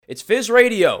It's Fizz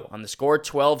Radio on the Score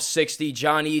 1260.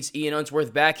 John Eads, Ian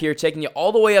Unsworth back here, taking you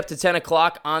all the way up to 10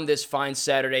 o'clock on this fine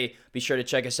Saturday. Be sure to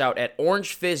check us out at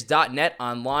orangefizz.net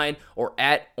online or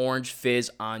at orangefizz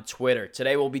on Twitter.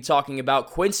 Today we'll be talking about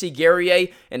Quincy Guerrier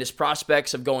and his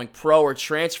prospects of going pro or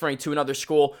transferring to another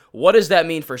school. What does that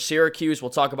mean for Syracuse?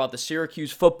 We'll talk about the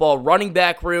Syracuse football running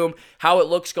back room, how it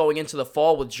looks going into the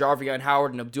fall with Jarvion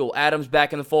Howard and Abdul Adams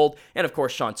back in the fold, and of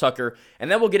course Sean Tucker.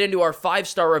 And then we'll get into our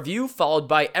 5-star review, followed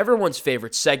by everyone's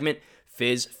favorite segment,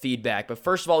 Fizz Feedback. But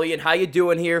first of all, Ian, how you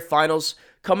doing here? Finals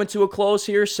coming to a close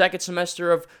here, second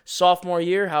semester of sophomore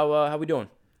year. How we doing?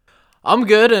 I'm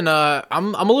good, and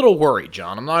I'm a little worried,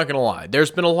 John. I'm not gonna lie.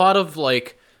 There's been a lot of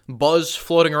buzz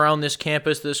floating around this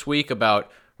campus this week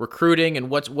about recruiting and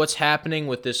what's happening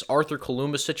with this Arthur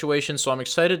Kaluma situation. So I'm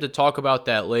excited to talk about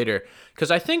that later,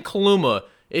 because I think Kaluma,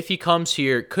 if he comes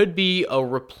here, could be a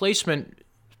replacement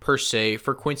per se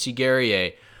for Quincy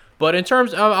Guerrier. But in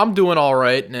terms, I'm doing all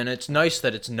right, and it's nice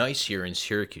that it's nice here in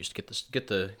Syracuse to get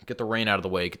the rain out of the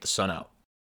way, get the sun out.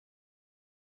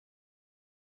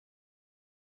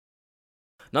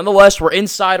 Nonetheless, we're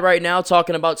inside right now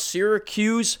talking about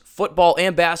Syracuse football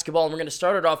and basketball, and we're going to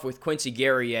start it off with Quincy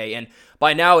Guerrier. And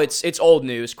by now, it's old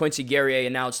news. Quincy Guerrier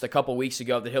announced a couple weeks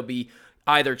ago that he'll be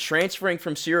either transferring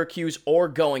from Syracuse or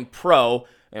going pro,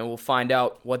 and we'll find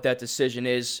out what that decision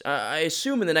is, I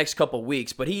assume in the next couple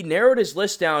weeks. But he narrowed his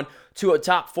list down to a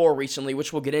top 4 recently,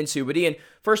 which we'll get into. But Ian,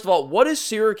 first of all, what is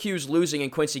Syracuse losing in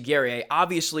Quincy Guerrier?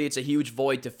 Obviously, it's a huge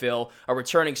void to fill, a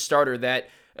returning starter that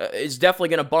is definitely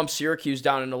going to bump Syracuse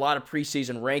down in a lot of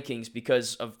preseason rankings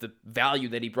because of the value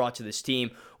that he brought to this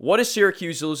team. What is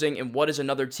Syracuse losing, and what is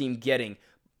another team getting,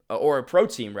 or a pro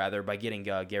team rather, by getting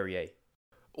Guerrier?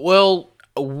 Well,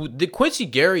 the Quincy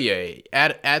Guerrier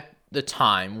at the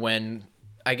time when,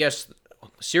 I guess,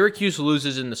 Syracuse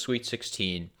loses in the Sweet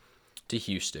 16 to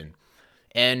Houston,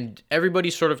 and everybody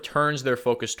sort of turns their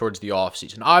focus towards the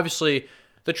offseason. Obviously,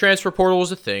 the transfer portal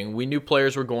was a thing. We knew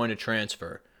players were going to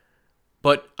transfer.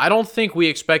 But I don't think we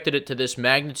expected it to this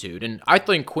magnitude, and I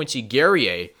think Quincy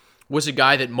Guerrier was a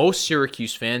guy that most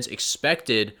Syracuse fans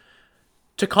expected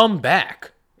to come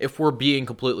back, if we're being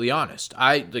completely honest.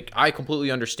 I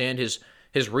completely understand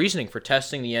his reasoning for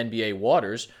testing the NBA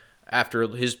waters after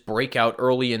his breakout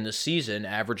early in the season,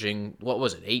 averaging,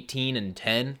 18 and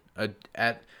 10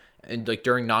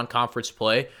 during non-conference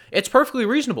play. It's perfectly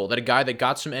reasonable that a guy that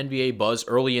got some NBA buzz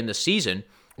early in the season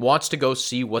wants to go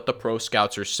see what the pro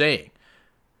scouts are saying.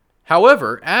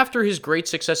 However, after his great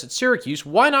success at Syracuse,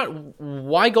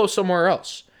 why go somewhere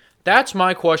else? That's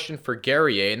my question for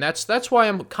Guerrier, and that's why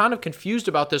I'm kind of confused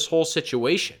about this whole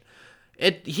situation.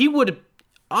 He would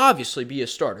obviously be a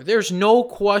starter. There's no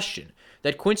question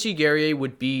that Quincy Guerrier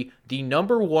would be the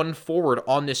number 1 forward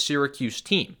on this Syracuse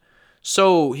team.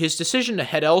 So his decision to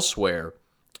head elsewhere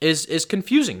is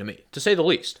confusing to me, to say the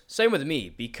least. Same with me,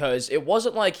 because it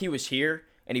wasn't like he was here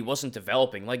and he wasn't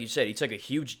developing. Like you said, he took a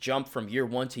huge jump from year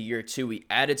 1 to year 2. He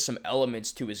added some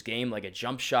elements to his game, like a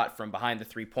jump shot from behind the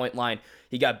three-point line.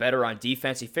 He got better on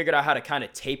defense. He figured out how to kind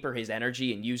of taper his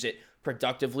energy and use it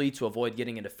productively to avoid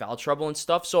getting into foul trouble and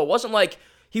stuff. So it wasn't like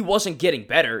he wasn't getting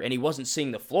better and he wasn't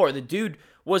seeing the floor. The dude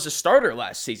was a starter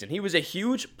last season. He was a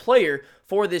huge player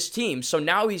for this team. So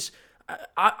now he's,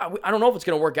 I don't know if it's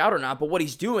going to work out or not, but what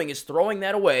he's doing is throwing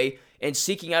that away and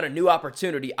seeking out a new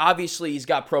opportunity. Obviously, he's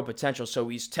got pro potential, so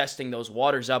he's testing those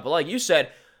waters out. But like you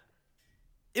said,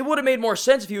 it would have made more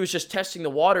sense if he was just testing the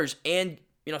waters and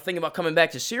thinking about coming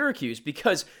back to Syracuse,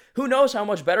 because who knows how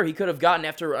much better he could have gotten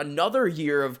after another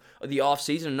year of the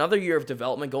offseason, another year of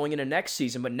development going into next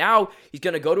season. But now he's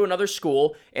going to go to another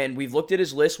school, and we've looked at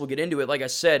his list. We'll get into it, like I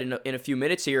said, in a few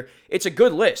minutes here. It's a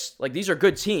good list. These are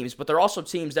good teams, but they're also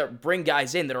teams that bring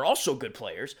guys in that are also good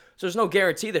players. So there's no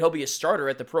guarantee that he'll be a starter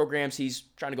at the programs he's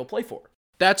trying to go play for.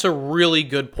 That's a really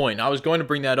good point. I was going to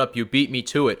bring that up. You beat me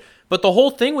to it. But the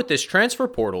whole thing with this transfer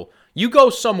portal, you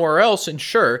go somewhere else, and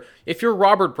sure, if you're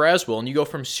Robert Braswell and you go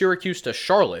from Syracuse to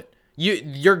Charlotte,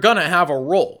 you're going to have a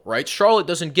role, right? Charlotte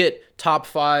doesn't get top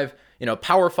 5,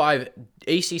 Power 5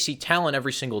 ACC talent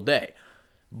every single day.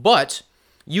 But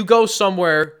you go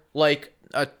somewhere like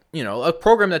a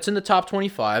program that's in the top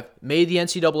 25, made the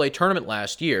NCAA tournament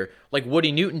last year, like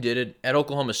Woody Newton did at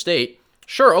Oklahoma State.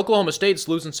 Sure, Oklahoma State's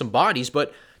losing some bodies,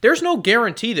 but there's no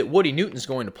guarantee that Woody Newton's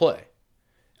going to play.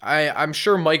 I'm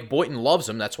sure Mike Boynton loves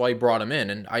him. That's why he brought him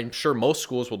in, and I'm sure most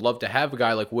schools would love to have a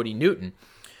guy like Woody Newton.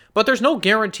 But there's no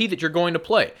guarantee that you're going to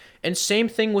play. And same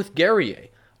thing with Guerrier.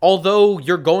 Although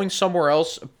you're going somewhere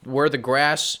else where the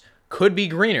grass could be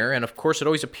greener, and of course it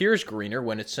always appears greener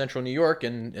when it's central New York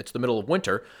and it's the middle of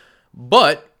winter,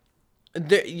 but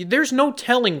there's no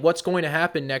telling what's going to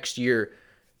happen next year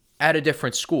at a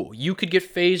different school. You could get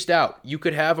phased out. You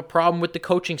could have a problem with the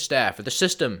coaching staff or the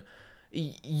system.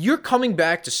 You're coming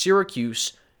back to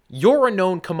Syracuse. You're a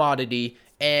known commodity,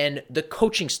 and the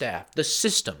coaching staff, the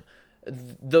system,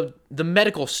 the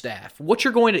medical staff, what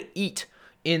you're going to eat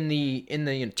in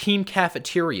the team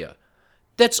cafeteria,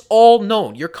 that's all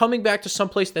known. You're coming back to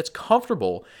someplace that's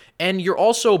comfortable, and you're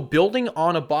also building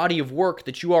on a body of work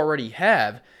that you already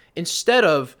have. Instead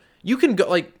of, you can go,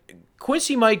 like,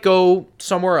 Quincy might go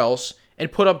somewhere else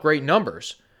and put up great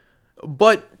numbers,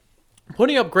 but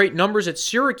putting up great numbers at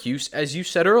Syracuse, as you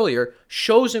said earlier,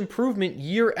 shows improvement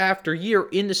year after year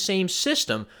in the same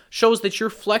system, shows that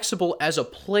you're flexible as a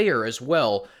player as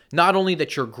well. Not only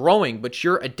that you're growing, but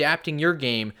you're adapting your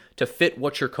game to fit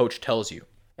what your coach tells you.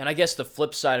 And I guess the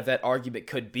flip side of that argument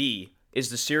could be,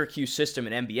 is the Syracuse system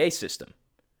an NBA system?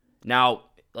 Now,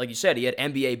 like you said, he had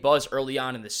NBA buzz early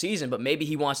on in the season, but maybe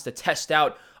he wants to test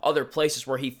out other places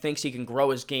where he thinks he can grow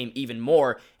his game even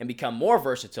more and become more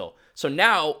versatile. So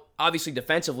now, obviously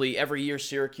defensively, every year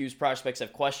Syracuse prospects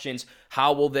have questions.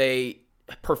 How will they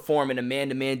perform in a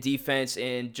man-to-man defense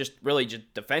and just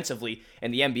defensively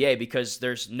in the NBA, because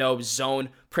there's no zone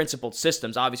principled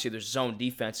systems. Obviously, there's zone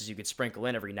defenses you could sprinkle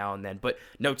in every now and then, but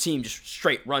no team just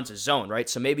straight runs a zone, right?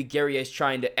 So maybe Guerrier is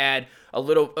trying to add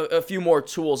a few more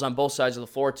tools on both sides of the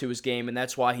floor to his game, and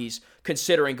that's why he's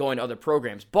considering going to other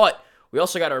programs. But we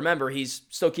also got to remember he's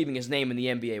still keeping his name in the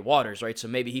NBA waters, right? So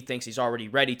maybe he thinks he's already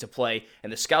ready to play,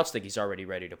 and the scouts think he's already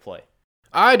ready to play.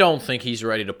 I don't think he's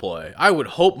ready to play. I would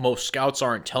hope most scouts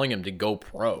aren't telling him to go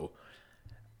pro.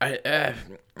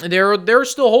 There are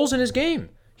still holes in his game.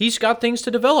 He's got things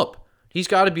to develop. He's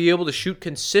got to be able to shoot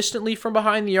consistently from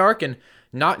behind the arc, and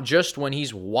not just when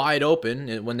he's wide open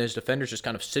and when there's defenders just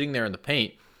kind of sitting there in the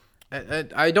paint.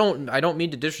 I don't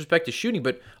mean to disrespect his shooting,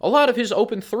 but a lot of his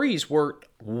open threes were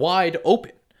wide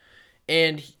open.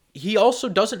 And he also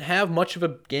doesn't have much of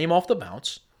a game off the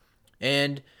bounce.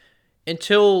 And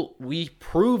until he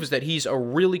proves that he's a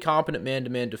really competent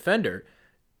man-to-man defender,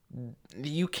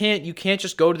 you can't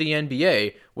just go to the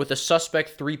NBA with a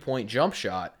suspect three-point jump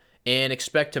shot and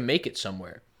expect to make it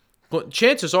somewhere. But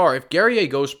chances are, if Guerrier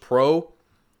goes pro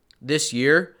this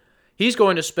year, he's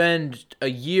going to spend a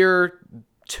year,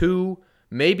 two,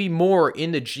 maybe more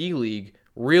in the G League,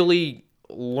 really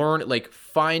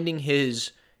finding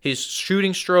his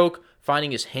shooting stroke,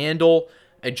 finding his handle,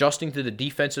 adjusting to the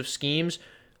defensive schemes.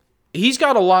 He's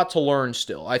got a lot to learn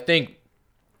still. I think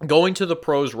going to the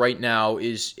pros right now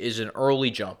is an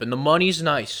early jump, and the money's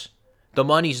nice.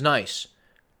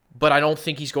 But I don't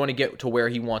think he's going to get to where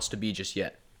he wants to be just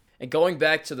yet. And going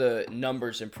back to the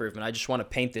numbers improvement, I just want to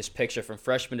paint this picture from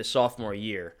freshman to sophomore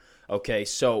year. Okay,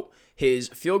 so his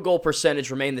field goal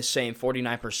percentage remained the same,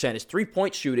 49%. His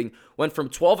three-point shooting went from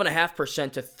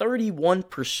 12.5% to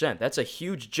 31%. That's a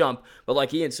huge jump. But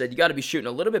like Ian said, you got to be shooting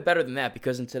a little bit better than that,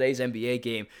 because in today's NBA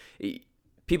game,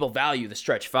 people value the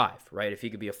stretch five, right? If he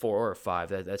could be a 4 or a 5,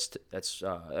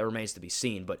 that remains to be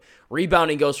seen. But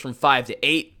rebounding goes from 5 to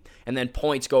 8. And then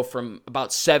points go from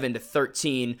about 7 to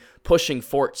 13, pushing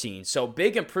 14. So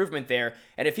big improvement there.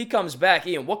 And if he comes back,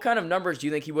 Ian, what kind of numbers do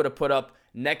you think he would have put up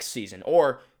next season?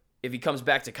 Or if he comes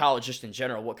back to college just in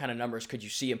general, what kind of numbers could you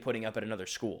see him putting up at another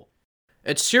school?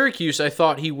 At Syracuse, I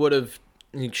thought he would have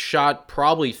shot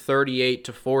probably 38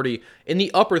 to 40, in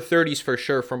the upper 30s for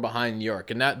sure from behind the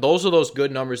arc. And those are those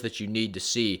good numbers that you need to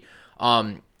see.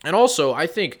 And also, I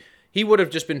think he would have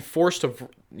just been forced to,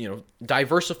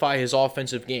 diversify his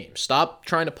offensive game. Stop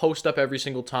trying to post up every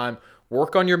single time.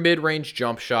 Work on your mid-range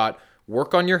jump shot.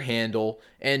 Work on your handle.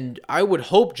 And I would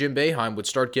hope Jim Boeheim would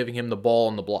start giving him the ball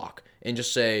on the block and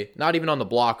just say, not even on the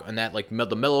block, on that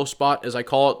the mellow spot, as I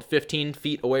call it, 15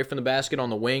 feet away from the basket on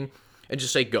the wing, and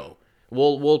just say, go.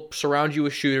 We'll surround you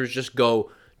with shooters. Just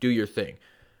go. Do your thing.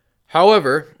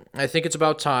 However, I think it's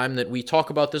about time that we talk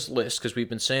about this list, because we've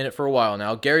been saying it for a while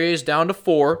now. Guerrier is down to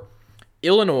 4.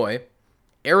 Illinois,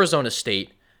 Arizona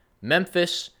State,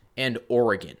 Memphis, and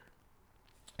Oregon.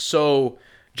 So,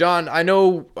 John, I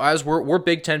know as we're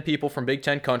Big Ten people from Big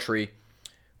Ten country,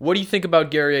 what do you think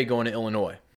about Guerrier going to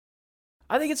Illinois?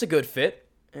 I think it's a good fit.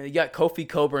 You got Kofi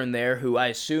Coburn there, who I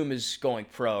assume is going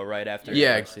pro right after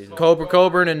next season.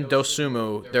 Coburn and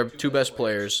Dosunmu, their two best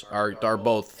players, are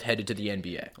both headed to the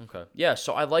NBA. Okay. Yeah,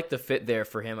 so I like the fit there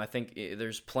for him. I think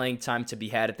there's playing time to be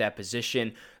had at that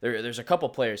position. There's a couple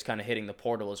players kind of hitting the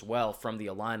portal as well from the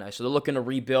Illini, so they're looking to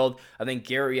rebuild. I think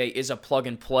Guerrier is a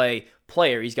plug-and-play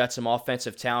player. He's got some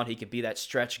offensive talent. He could be that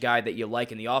stretch guy that you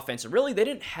like in the offense. And really, they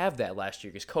didn't have that last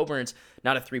year because Coburn's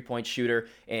not a three-point shooter,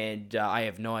 and I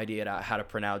have no idea how to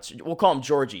pronounce. We'll call him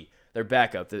Georgie. their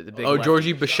backup, the big Oh, lefty.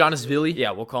 Georgie Bashanishvili?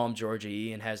 Yeah, we'll call him Georgie.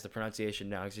 Ian has the pronunciation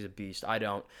now because he's a beast. I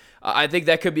don't. I think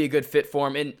that could be a good fit for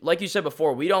him. And like you said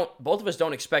before, both of us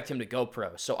don't expect him to go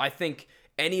pro. So I think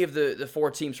any of the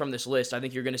four teams from this list, I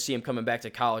think you're going to see him coming back to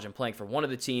college and playing for one of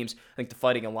the teams. I think the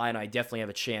Fighting Illini definitely have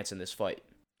a chance in this fight.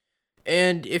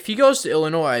 And if he goes to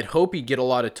Illinois, I'd hope he'd get a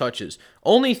lot of touches.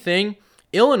 Only thing,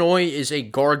 Illinois is a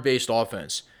guard-based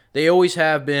offense. They always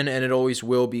have been, and it always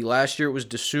will be. Last year it was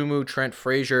DeSumo, Trent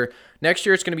Frazier. Next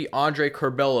year it's going to be Andre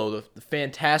Curbelo, the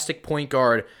fantastic point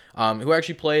guard who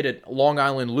actually played at Long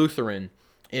Island Lutheran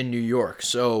in New York.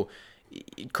 So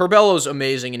Curbelo's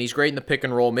amazing, and he's great in the pick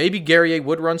and roll. Maybe Guerrier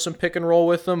would run some pick and roll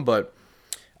with them, but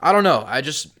I don't know.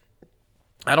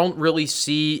 I don't really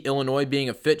see Illinois being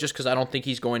a fit just because I don't think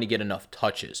he's going to get enough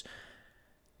touches.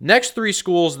 Next three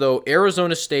schools, though,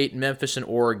 Arizona State, Memphis, and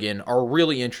Oregon, are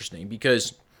really interesting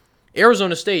because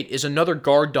Arizona State is another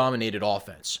guard-dominated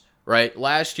offense, right?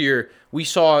 Last year, we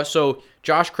saw, so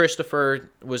Josh Christopher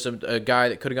was a guy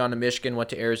that could have gone to Michigan, went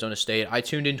to Arizona State. I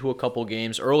tuned into a couple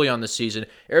games early on the season.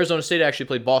 Arizona State actually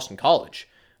played Boston College.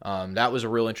 That was a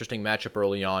real interesting matchup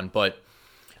early on, but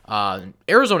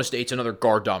Arizona State's another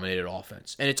guard-dominated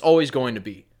offense, and it's always going to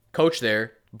be. Coach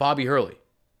there, Bobby Hurley,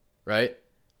 right?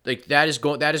 Like that is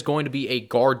going to be a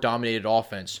guard-dominated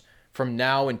offense from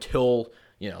now until,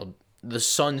 the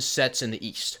sun sets in the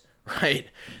east, right?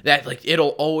 That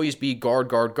it'll always be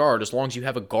guard as long as you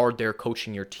have a guard there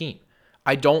coaching your team.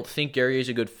 I don't think Guerrier is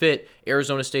a good fit.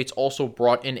 Arizona State's also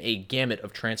brought in a gamut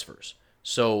of transfers.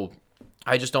 So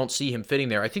I just don't see him fitting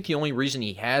there. I think the only reason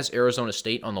he has Arizona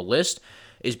State on the list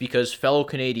is because fellow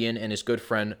Canadian and his good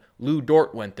friend Lou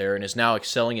Dort went there and is now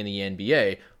excelling in the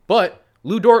NBA. But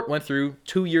Lou Dort went through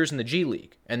 2 years in the G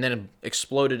League and then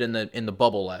exploded in the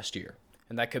bubble last year.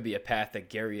 And that could be a path that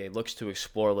Guerrier looks to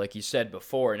explore, like you said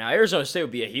before. Now, Arizona State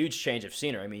would be a huge change of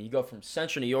scenery. I mean, you go from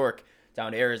central New York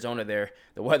down to Arizona there.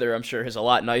 The weather, I'm sure, is a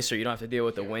lot nicer. You don't have to deal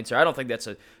with the winter. I don't think that's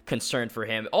a concern for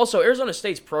him. Also, Arizona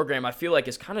State's program, I feel like,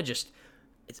 is kind of just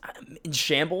it's in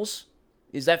shambles.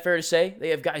 Is that fair to say? They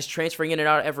have guys transferring in and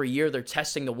out every year. They're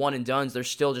testing the one-and-dones. They're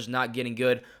still just not getting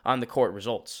good on the court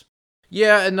results.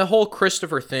 Yeah, and the whole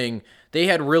Christopher thing, they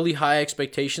had really high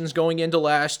expectations going into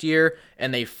last year,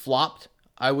 and they flopped,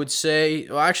 I would say.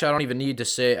 Well, actually, I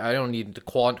don't need to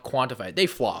quantify it. They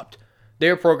flopped.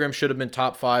 Their program should have been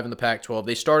top 5 in the Pac-12.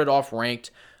 They started off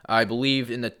ranked, I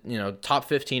believe, in the top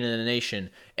 15 in the nation,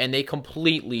 and they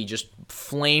completely just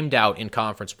flamed out in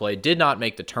conference play, did not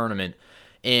make the tournament.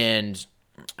 And,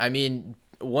 I mean,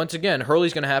 once again,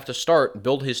 Hurley's going to have to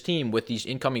build his team with these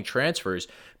incoming transfers,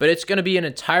 but it's going to be an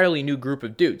entirely new group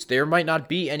of dudes. There might not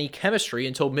be any chemistry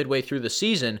until midway through the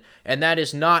season, and that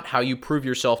is not how you prove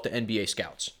yourself to NBA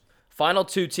scouts. Final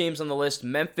two teams on the list,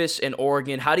 Memphis and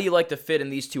Oregon. How do you like the fit in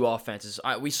these two offenses?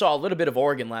 We saw a little bit of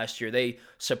Oregon last year. They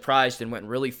surprised and went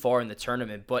really far in the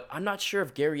tournament, but I'm not sure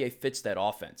if Guerrier fits that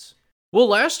offense. Well,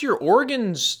 last year,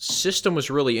 Oregon's system was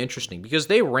really interesting because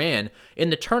they ran in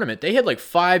the tournament. They had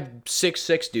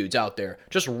 5'6" dudes out there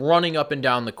just running up and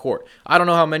down the court. I don't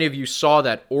know how many of you saw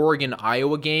that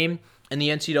Oregon-Iowa game in the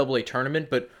NCAA tournament,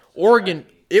 but Oregon,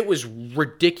 it was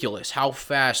ridiculous how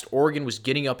fast Oregon was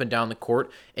getting up and down the court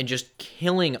and just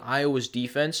killing Iowa's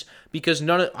defense because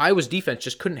Iowa's defense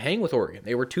just couldn't hang with Oregon.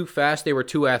 They were too fast, they were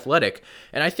too athletic,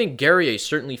 and I think Guerrier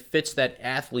certainly fits that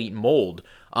athlete mold.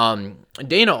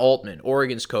 Dana Altman,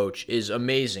 Oregon's coach, is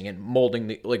amazing at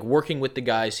molding working with the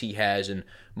guys he has and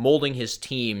molding his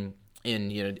team in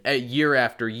year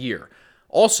after year.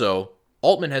 Also,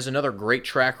 Altman has another great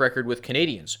track record with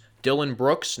Canadians. Dylan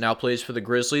Brooks now plays for the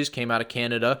Grizzlies, came out of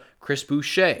Canada. Chris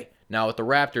Boucher, now with the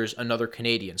Raptors, another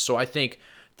Canadian. So I think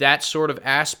that sort of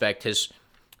aspect has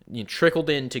trickled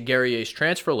into Guerrier's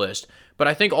transfer list, but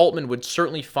I think Altman would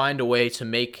certainly find a way to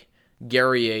make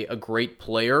Guerrier a great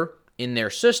player in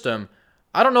their system.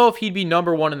 I don't know if he'd be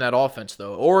number one in that offense,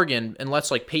 though. Oregon,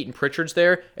 unless Peyton Pritchard's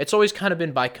there, it's always kind of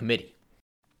been by committee.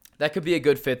 That could be a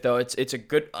good fit, though. It's a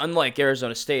good, unlike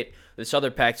Arizona State, this other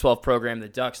Pac-12 program, the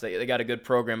Ducks, they got a good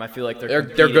program. I feel like they're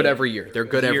good every year. They're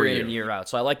good every year. Year in and year out.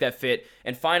 So I like that fit.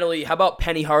 And finally, how about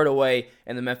Penny Hardaway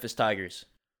and the Memphis Tigers?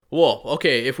 Well,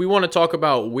 okay, if we want to talk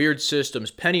about weird systems,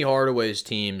 Penny Hardaway's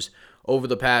teams over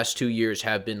the past 2 years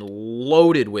have been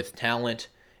loaded with talent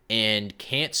and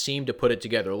can't seem to put it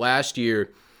together. Last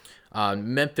year,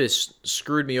 Memphis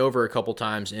screwed me over a couple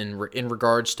times in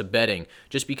regards to betting,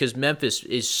 just because Memphis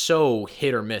is so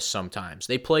hit or miss sometimes.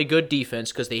 They play good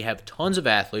defense because they have tons of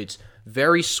athletes,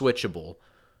 very switchable,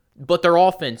 but their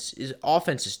offense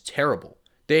is terrible.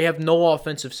 They have no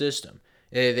offensive system.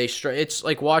 It was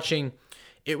like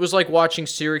watching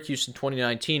Syracuse in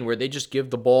 2019, where they just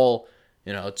give the ball,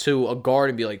 to a guard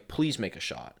and be like, please make a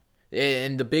shot.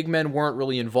 And the big men weren't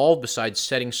really involved besides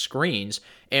setting screens.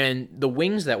 And the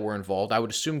wings that were involved, I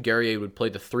would assume Guerrier would play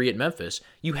the 3 at Memphis.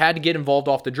 You had to get involved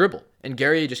off the dribble. And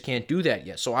Guerrier just can't do that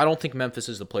yet. So I don't think Memphis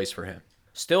is the place for him.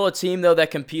 Still a team, though, that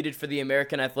competed for the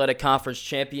American Athletic Conference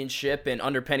Championship, and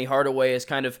under Penny Hardaway has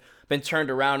kind of been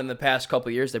turned around in the past couple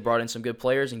of years. They brought in some good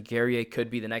players, and Guerrier could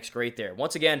be the next great there.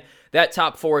 Once again, that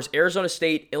top 4 is Arizona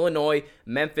State, Illinois,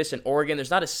 Memphis, and Oregon.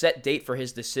 There's not a set date for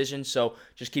his decision, so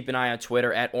just keep an eye on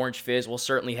Twitter at OrangeFizz. We'll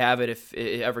certainly have it if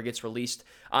it ever gets released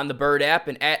on the Bird app,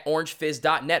 and at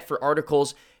orangefizz.net for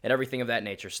articles and everything of that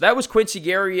nature. So that was Quincy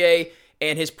Guerrier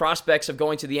and his prospects of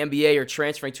going to the NBA or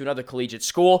transferring to another collegiate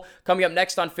school. Coming up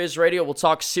next on Fizz Radio, we'll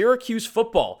talk Syracuse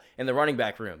football in the running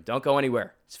back room. Don't go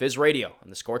anywhere. It's Fizz Radio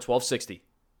on the Score 1260.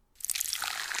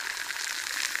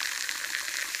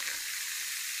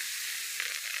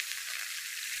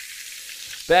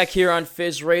 Back here on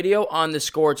Fizz Radio on the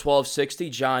Score 1260.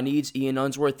 John Eads, Ian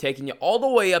Unsworth taking you all the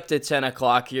way up to 10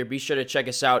 o'clock here. Be sure to check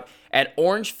us out at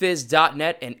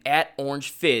orangefizz.net and at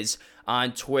orangefizz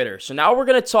on Twitter. So now we're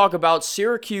going to talk about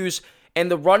Syracuse and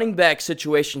the running back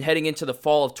situation heading into the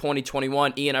fall of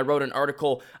 2021. Ian, I wrote an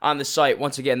article on the site.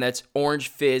 Once again, that's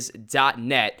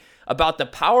orangefizz.net about the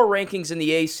power rankings in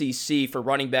the ACC for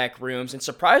running back rooms. And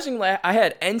surprisingly, I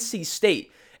had NC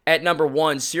State at number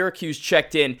 1. Syracuse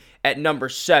checked in at number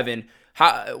 7.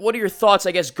 What are your thoughts,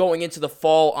 I guess, going into the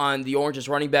fall on the Orange's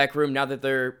running back room now that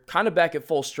they're kind of back at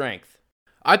full strength?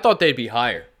 I thought they'd be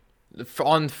higher.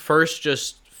 On first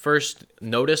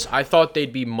notice, I thought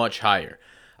they'd be much higher.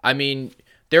 I mean,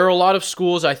 there are a lot of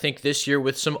schools, I think, this year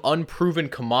with some unproven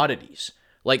commodities,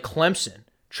 like Clemson.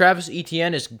 Travis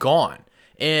Etienne is gone.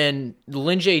 And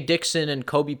Lynn-J. Dixon and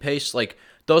Kobe Pace, like,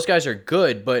 those guys are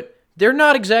good, but they're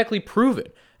not exactly proven.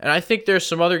 And I think there's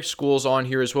some other schools on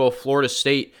here as well, Florida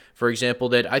State, for example,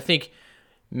 that I think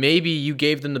maybe you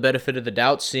gave them the benefit of the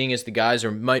doubt, seeing as the guys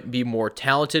might be more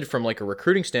talented from like a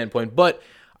recruiting standpoint. But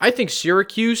I think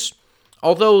Syracuse,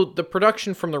 although the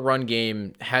production from the run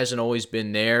game hasn't always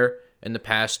been there in the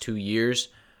past 2 years,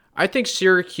 I think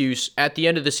Syracuse, at the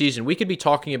end of the season, we could be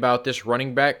talking about this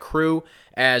running back crew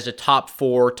as a top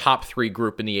 4, top 3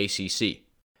 group in the ACC.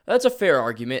 That's a fair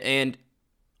argument, and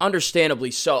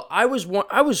understandably so. I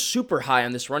was super high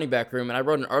on this running back room, and I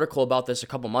wrote an article about this a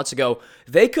couple months ago.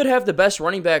 They could have the best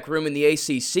running back room in the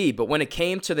ACC, but when it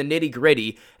came to the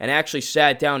nitty-gritty and actually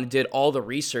sat down and did all the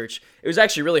research, it was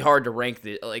actually really hard to rank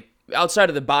outside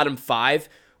of the bottom 5,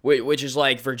 which is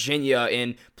like Virginia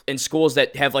in schools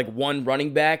that have like one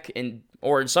running back,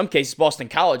 or in some cases Boston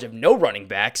College have no running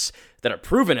backs that are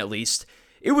proven at least.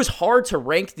 It was hard to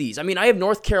rank these. I mean, I have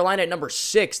North Carolina at number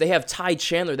 6. They have Ty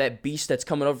Chandler, that beast that's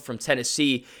coming over from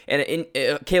Tennessee, and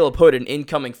Caleb Hood, an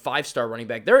incoming 5-star running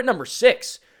back. They're at number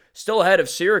 6, still ahead of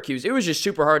Syracuse. It was just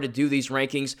super hard to do these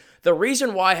rankings. The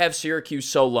reason why I have Syracuse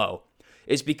so low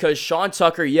is because Sean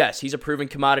Tucker, yes, he's a proven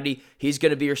commodity. He's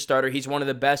going to be your starter. He's one of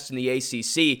the best in the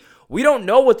ACC. We don't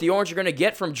know what the Orange are going to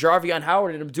get from Jarvion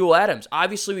Howard and Abdul Adams.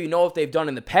 Obviously, we know what they've done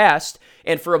in the past,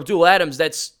 and for Abdul Adams,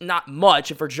 that's not much,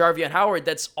 and for Jarvion Howard,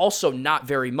 that's also not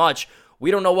very much.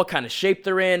 We don't know what kind of shape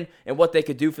they're in and what they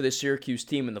could do for the Syracuse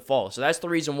team in the fall. So that's the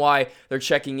reason why they're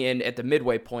checking in at the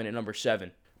midway point at number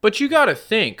 7. But you got to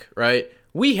think, right?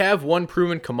 We have one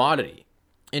proven commodity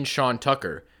in Sean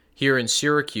Tucker here in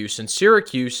Syracuse, and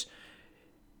Syracuse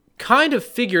kind of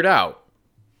figured out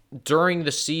during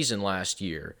the season last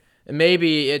year, and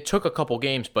maybe it took a couple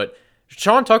games, but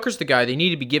Sean Tucker's the guy they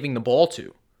need to be giving the ball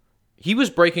to. He was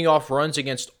breaking off runs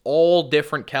against all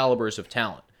different calibers of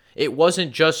talent. It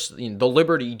wasn't just the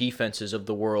Liberty defenses of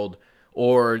the world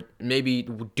or maybe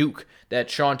Duke that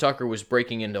Sean Tucker was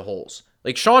breaking into holes.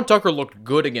 Like, Sean Tucker looked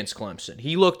good against Clemson.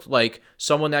 He looked like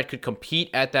someone that could compete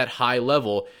at that high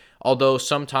level, although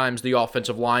sometimes the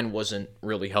offensive line wasn't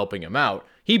really helping him out.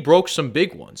 He broke some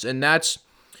big ones, and that's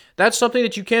something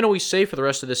that you can't always say for the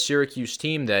rest of the Syracuse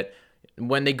team, that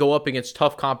when they go up against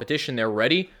tough competition, they're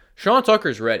ready. Sean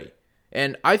Tucker's ready.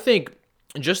 And I think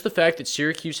just the fact that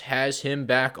Syracuse has him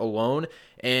back alone,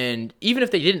 and even if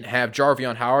they didn't have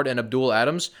Jarvion Howard and Abdul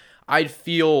Adams, I'd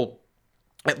feel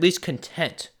at least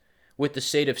content with the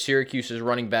state of Syracuse's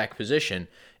running back position.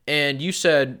 And you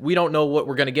said, we don't know what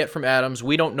we're going to get from Adams.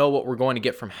 We don't know what we're going to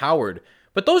get from Howard.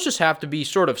 But those just have to be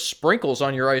sort of sprinkles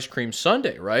on your ice cream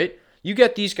sundae, right? You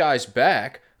get these guys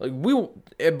back.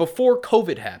 Before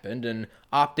COVID happened and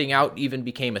opting out even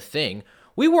became a thing,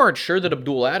 we weren't sure that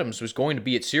Abdul Adams was going to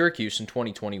be at Syracuse in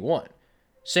 2021.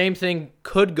 Same thing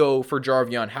could go for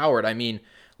Jarvion Howard. I mean,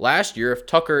 last year,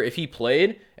 if he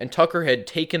played and Tucker had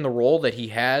taken the role that he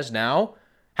has now,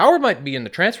 Howard might be in the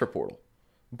transfer portal.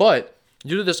 But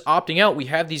due to this opting out, we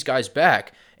have these guys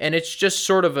back. and it's just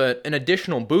sort of an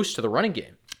additional boost to the running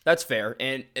game. That's fair.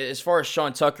 And as far as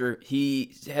Sean Tucker,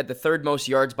 he had the third most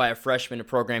yards by a freshman in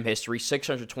program history,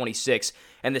 626,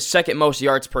 and the second most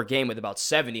yards per game with about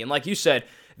 70. And like you said,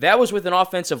 that was with an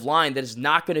offensive line that is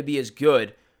not going to be as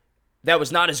good. That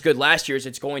was not as good last year as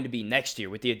it's going to be next year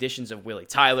with the additions of Willie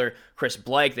Tyler, Chris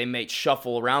Blake. They may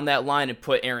shuffle around that line and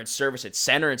put Aaron Service at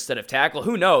center instead of tackle.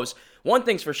 Who knows? One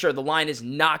thing's for sure, the line is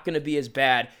not going to be as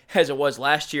bad as it was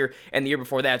last year and the year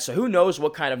before that. So who knows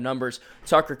what kind of numbers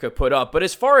Tucker could put up. But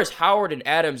as far as Howard and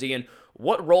Adams, Ian,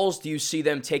 what roles do you see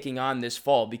them taking on this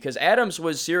fall? Because Adams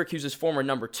was Syracuse's former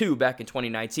number 2 back in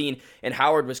 2019, and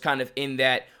Howard was kind of in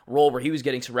that role where he was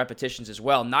getting some repetitions as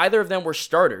well. Neither of them were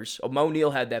starters. Mo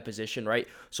Neal had that position, right?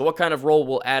 So what kind of role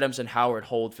will Adams and Howard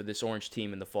hold for this Orange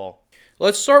team in the fall?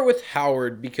 Let's start with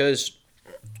Howard, because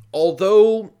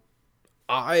although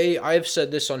I've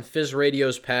said this on Fizz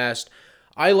Radio's past,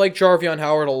 I like Jarvion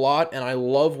Howard a lot, and I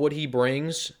love what he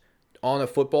brings on a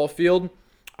football field.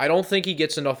 I don't think he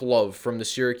gets enough love from the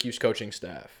Syracuse coaching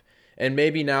staff. And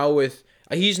maybe now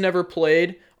he's never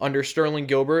played under Sterling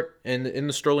Gilbert in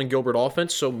the Sterling Gilbert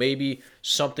offense, so maybe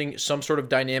some sort of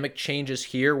dynamic changes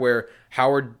here where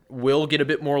Howard will get a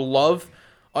bit more love.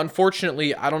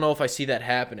 Unfortunately, I don't know if I see that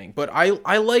happening. But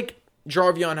I like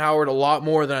Jarvion Howard a lot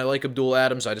more than I like Abdul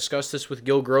Adams. I discussed this with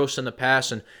Gil Gross in the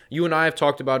past, and you and I have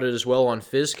talked about it as well on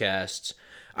Fizzcasts.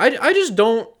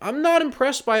 I'm not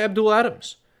impressed by Abdul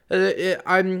Adams.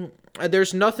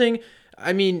 There's nothing.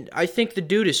 I mean, I think the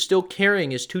dude is still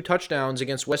carrying his 2 touchdowns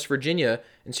against West Virginia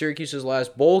in Syracuse's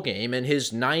last bowl game and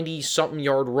his 90-something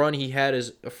yard run he had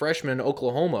as a freshman in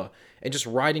Oklahoma and just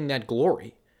riding that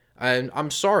glory. And I'm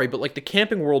sorry, but like the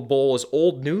Camping World Bowl is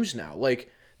old news now.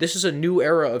 Like, this is a new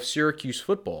era of Syracuse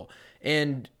football.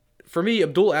 And for me,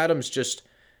 Abdul Adams just,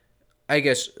 I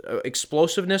guess,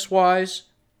 explosiveness-wise,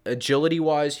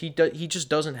 agility-wise, he just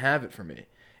doesn't have it for me.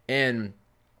 And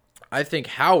I think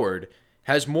Howard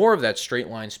has more of that straight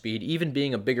line speed, even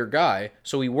being a bigger guy,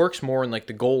 so he works more in like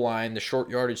the goal line, the short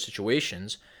yardage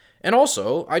situations. And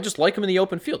also, I just like him in the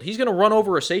open field. He's going to run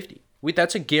over a safety.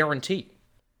 That's a guarantee.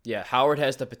 Yeah, Howard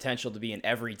has the potential to be an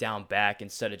every down back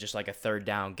instead of just like a third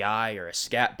down guy or a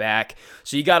scat back.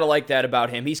 So you got to like that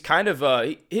about him. He's kind of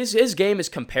his game is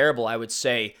comparable, I would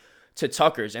say, to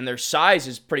Tucker's, and their size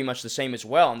is pretty much the same as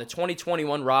well. In the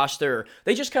 2021 roster,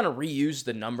 they just kind of reused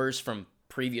the numbers from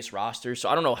previous rosters. So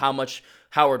I don't know how much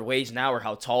Howard weighs now or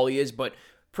how tall he is, but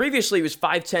previously he was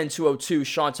 5'10", 202.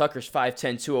 Sean Tucker's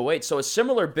 5'10", 208. So a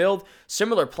similar build,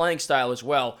 similar playing style as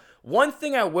well. One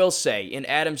thing I will say in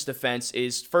Adams' defense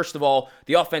is, first of all,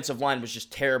 the offensive line was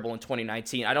just terrible in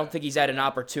 2019. I don't think he's had an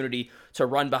opportunity to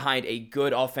run behind a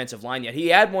good offensive line yet. He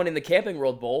had one in the Camping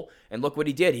World Bowl, and look what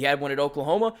he did. He had one at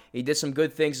Oklahoma. He did some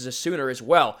good things as a Sooner as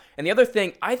well. And the other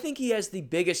thing, I think he has the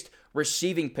biggest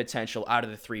receiving potential out of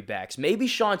the 3 backs. Maybe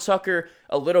Sean Tucker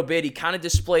a little bit. He kind of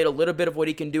displayed a little bit of what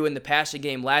he can do in the passing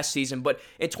game last season. But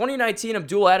in 2019,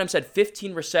 Abdul Adams had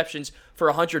 15 receptions for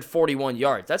 141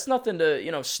 yards. That's nothing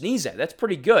to, sneeze at. That's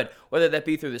pretty good. Whether that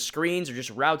be through the screens or just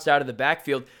routes out of the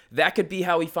backfield, that could be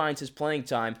how he finds his playing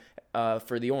time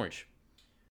for the Orange.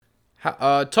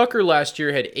 Tucker last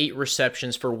year had 8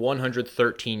 receptions for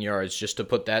 113 yards, just to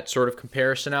put that sort of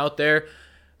comparison out there.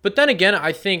 But then again,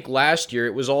 I think last year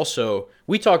it was also,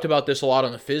 we talked about this a lot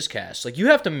on the Fizzcast, like you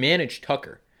have to manage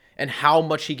Tucker and how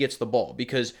much he gets the ball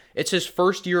because it's his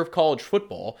first year of college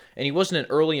football and he wasn't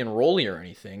an early enrollee or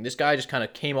anything. This guy just kind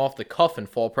of came off the cuff in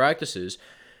fall practices.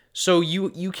 So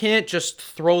you can't just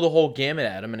throw the whole gamut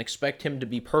at him and expect him to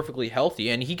be perfectly healthy.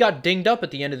 And he got dinged up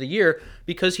at the end of the year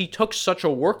because he took such a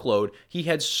workload. He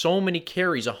had so many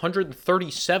carries,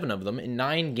 137 of them in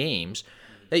 9 games.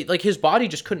 Like his body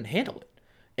just couldn't handle it.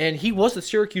 And he was the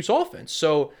Syracuse offense.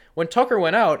 So when Tucker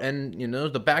went out and,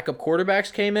 the backup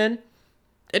quarterbacks came in,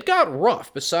 it got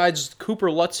rough. Besides Cooper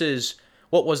Lutz's,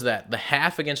 what was that, the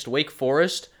half against Wake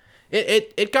Forest?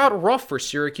 It got rough for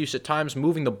Syracuse at times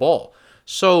moving the ball.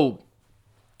 So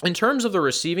in terms of the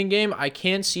receiving game, I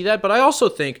can see that. But I also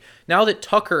think now that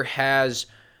Tucker has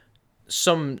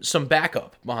some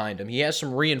backup behind him, he has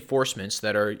some reinforcements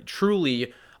that are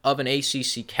truly of an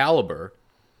ACC caliber,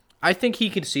 I think he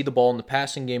can see the ball in the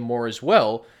passing game more as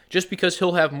well, just because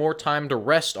he'll have more time to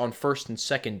rest on first and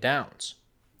second downs.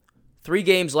 3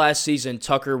 games last season,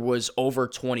 Tucker was over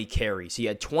 20 carries. He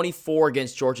had 24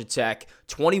 against Georgia Tech,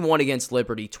 21 against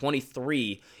Liberty,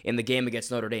 23 in the game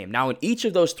against Notre Dame. Now, in each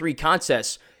of those 3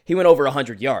 contests, he went over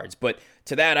 100 yards. But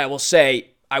to that, I will say,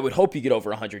 I would hope you get over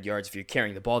 100 yards if you're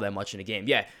carrying the ball that much in a game.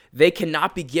 Yeah, they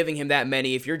cannot be giving him that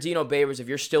many. If you're Dino Babers, if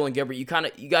you're Sterling Gilbert, you got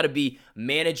to be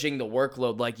managing the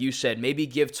workload, like you said. Maybe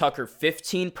give Tucker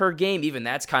 15 per game. Even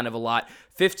that's kind of a lot.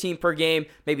 15 per game,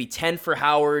 maybe 10 for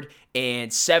Howard,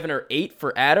 and 7 or 8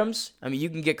 for Adams. I mean, you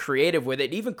can get creative with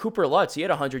it. Even Cooper Lutz, he had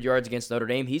 100 yards against Notre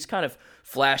Dame. He's kind of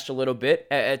flashed a little bit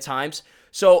at times.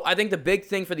 So I think the big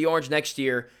thing for the Orange next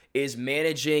year is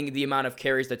managing the amount of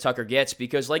carries that Tucker gets,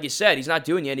 because like you said, he's not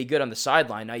doing you any good on the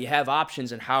sideline. Now you have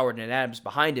options in Howard and Adams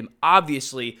behind him,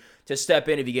 obviously, to step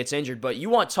in if he gets injured, but you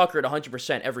want Tucker at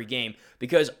 100% every game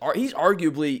because he's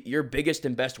arguably your biggest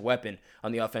and best weapon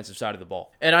on the offensive side of the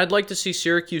ball. And I'd like to see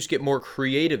Syracuse get more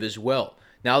creative as well.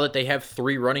 Now that they have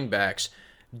 3 running backs,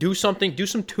 do some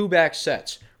 2-back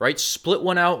sets, right? Split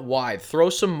one out wide, throw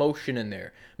some motion in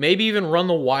there. Maybe even run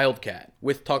the Wildcat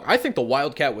with Tucker. I think the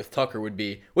Wildcat with Tucker would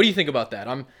be. What do you think about that?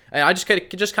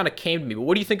 It just kind of came to me. But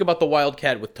what do you think about the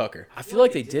Wildcat with Tucker? I feel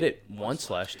like they did it once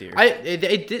last year.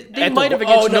 They might have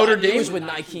against Notre Dame. It was with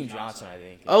Nykeem Johnson, I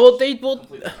think.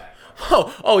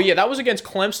 Yeah, that was against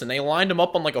Clemson. They lined him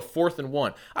up on like a 4th and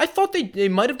 1. I thought they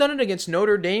might have done it against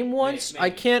Notre Dame once. Maybe. I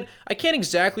can't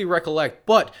exactly recollect,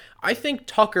 but I think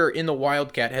Tucker in the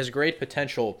Wildcat has great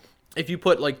potential. If you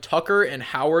put like Tucker and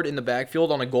Howard in the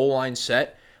backfield on a goal line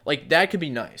set, like that could be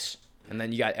nice. And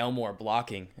then you got Elmore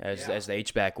blocking as the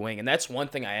H-back wing. And that's one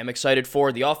thing I am excited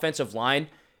for. The offensive line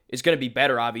is going to be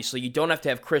better, obviously. You don't have to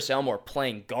have Chris Elmore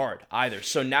playing guard either.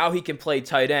 So now he can play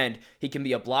tight end. He can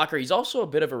be a blocker. He's also a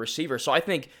bit of a receiver. So I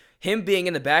think him being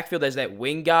in the backfield as that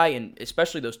wing guy, and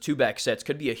especially those 2-back sets,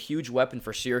 could be a huge weapon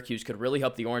for Syracuse, could really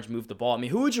help the Orange move the ball. I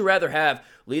mean, who would you rather have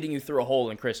leading you through a hole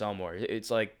than Chris Elmore?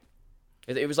 It's like...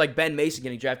 It was like Ben Mason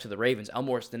getting drafted to the Ravens.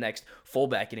 Elmore's the next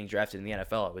fullback getting drafted in the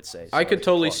NFL, I would say. So I could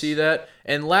totally see that.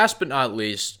 And last but not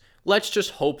least, let's just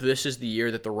hope this is the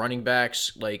year that the running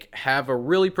backs have a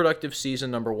really productive season,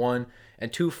 number 1,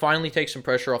 and 2, finally take some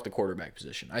pressure off the quarterback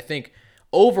position. I think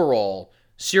overall,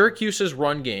 Syracuse's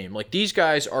run game, these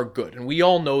guys are good, and we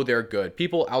all know they're good.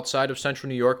 People outside of Central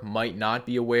New York might not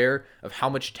be aware of how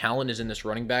much talent is in this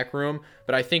running back room,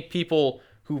 but I think people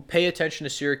who pay attention to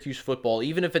Syracuse football,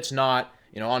 even if it's not,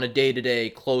 on a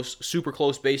day-to-day super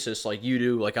close basis like you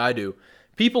do, like I do,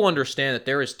 people understand that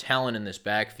there is talent in this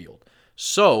backfield.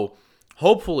 So,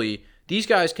 hopefully, these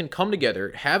guys can come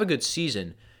together, have a good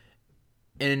season,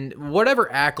 and whatever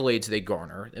accolades they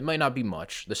garner, it might not be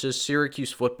much. This is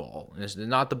Syracuse football. It's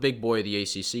not the big boy of the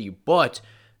ACC, but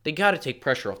they got to take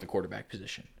pressure off the quarterback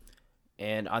position.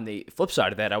 And on the flip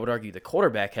side of that, I would argue the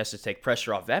quarterback has to take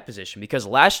pressure off that position, because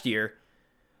last year,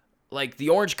 the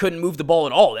Orange couldn't move the ball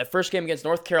at all. That first game against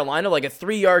North Carolina, a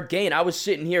 3-yard gain, I was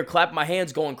sitting here clapping my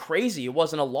hands going crazy. It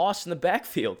wasn't a loss in the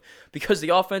backfield because the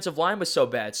offensive line was so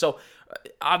bad. So,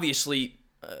 obviously,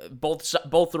 both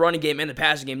the running game and the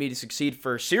passing game need to succeed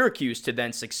for Syracuse to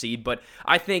then succeed. But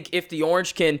I think if the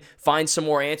Orange can find some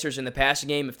more answers in the passing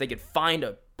game, if they could find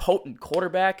a potent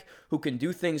quarterback who can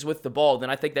do things with the ball, then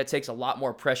I think that takes a lot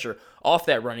more pressure off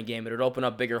that running game. It'll open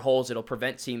up bigger holes. It'll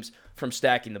prevent teams from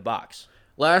stacking the box.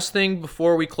 Last thing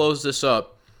before we close this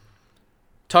up,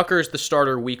 Tucker's the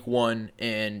starter week 1,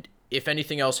 and if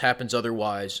anything else happens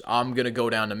otherwise, I'm going to go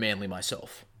down to Manly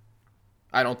myself.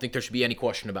 I don't think there should be any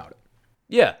question about it.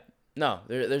 Yeah, no,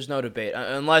 there's no debate.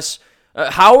 Unless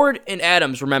Howard and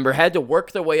Adams, remember, had to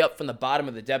work their way up from the bottom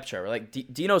of the depth chart.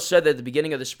 Dino said that at the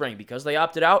beginning of the spring, because they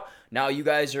opted out, now you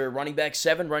guys are running back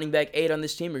 7, running back 8 on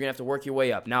this team. You're going to have to work your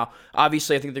way up. Now,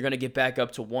 obviously, I think they're going to get back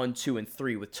up to 1, 2, and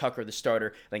 3 with Tucker the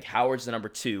starter. I think Howard's the number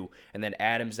 2, and then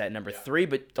Adams that number 3,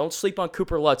 but don't sleep on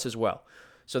Cooper Lutz as well.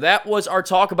 So that was our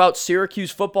talk about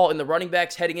Syracuse football, and the running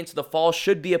backs heading into the fall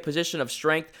should be a position of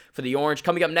strength for the Orange.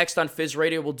 Coming up next on Fizz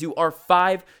Radio, we'll do our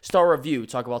 5-star review,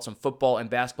 talk about some football and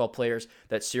basketball players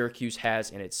that Syracuse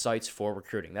has in its sights for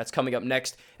recruiting. That's coming up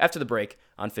next after the break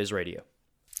on Fizz Radio.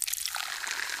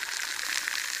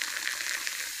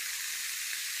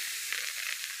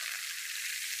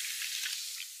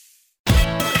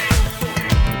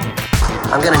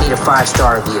 I'm gonna need a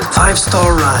 5-star review.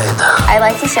 5-star ride. I'd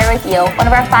like to share with you one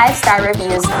of our 5-star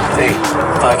reviews. Hey,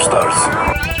 5 stars.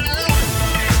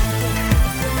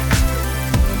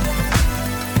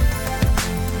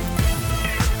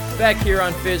 Back here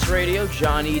on Fizz Radio,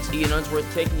 John Eads, Ian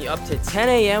Unsworth taking you up to 10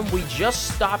 a.m. We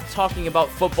just stopped talking about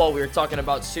football. We were talking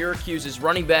about Syracuse's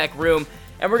running back room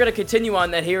And we're going to continue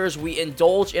on that here as we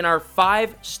indulge in our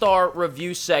 5-star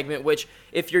review segment, which,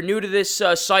 if you're new to this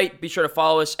site, be sure to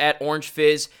follow us at Orange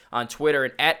Fizz on Twitter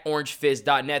and at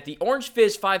orangefizz.net. The Orange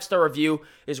Fizz 5-star review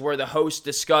is where the hosts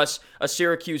discuss a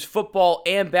Syracuse football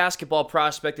and basketball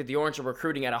prospect that the Orange are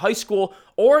recruiting out of high school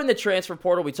or in the transfer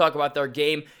portal. We talk about their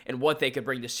game and what they could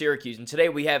bring to Syracuse. And today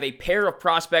we have a pair of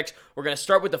prospects. We're going to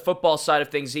start with the football side of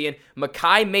things, Ian.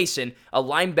 Makai Mason, a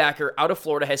linebacker out of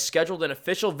Florida, has scheduled an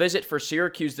official visit for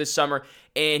Syracuse this summer,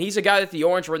 and he's a guy that the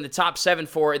Orange were in the top 7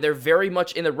 for. They're very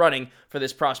much in the running for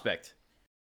this prospect.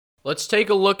 Let's take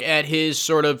a look at his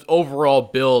sort of overall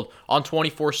build on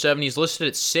 24/7. He's listed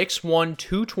at 6'1",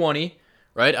 220,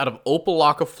 right, out of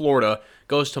Opelika, Florida.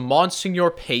 Goes to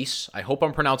Monsignor Pace. I hope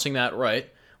I'm pronouncing that right.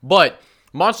 But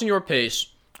Monsignor Pace,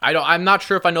 I'm not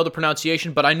sure if I know the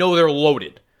pronunciation, but I know they're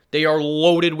loaded. They are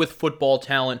loaded with football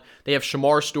talent. They have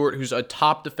Shamar Stewart, who's a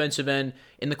top defensive end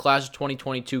in the class of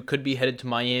 2022, could be headed to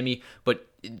Miami, but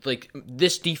like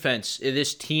this defense,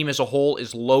 this team as a whole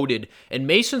is loaded. And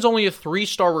Mason's only a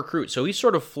 3-star recruit, so he's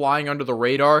sort of flying under the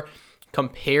radar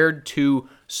compared to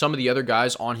some of the other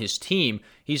guys on his team.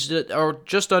 He's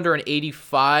just under an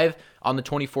 85 on the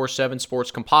 24/7 Sports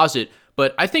composite,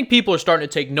 but I think people are starting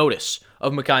to take notice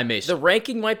of Makai Mason. The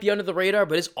ranking might be under the radar,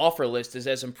 but his offer list is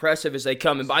as impressive as they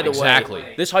come. And by the Exactly.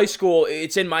 way, this high school,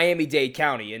 it's in Miami-Dade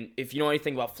County. And if you know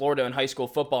anything about Florida and high school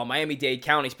football, Miami-Dade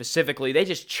County specifically, they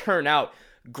just churn out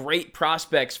great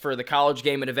prospects for the college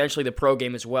game and eventually the pro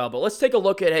game as well. But let's take a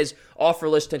look at his offer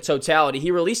list in totality.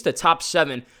 He released a top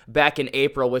 7 back in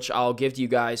April, which I'll give to you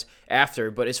guys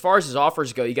after. But as far as his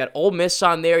offers go, you got Ole Miss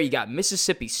on there, you got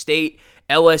Mississippi State,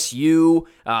 LSU,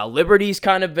 Liberty's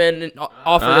kind of been an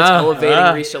offer that's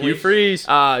elevating recently. Hugh Freeze.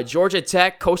 Georgia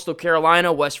Tech, Coastal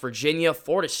Carolina, West Virginia,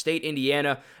 Florida State,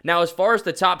 Indiana. Now, as far as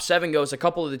the top 7 goes, a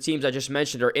couple of the teams I just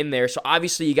mentioned are in there. So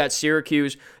obviously you got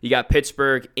Syracuse, you got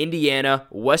Pittsburgh, Indiana,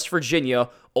 West Virginia,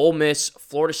 Ole Miss,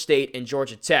 Florida State, and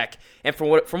Georgia Tech. And from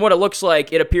what it looks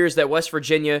like, it appears that West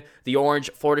Virginia, the Orange,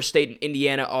 Florida State, and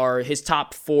Indiana are his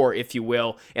top 4, if you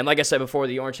will. And like I said before,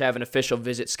 the Orange have an official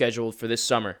visit scheduled for this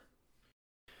summer.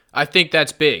 I think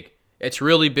that's big. It's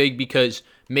really big because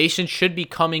Mason should be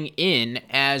coming in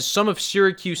as some of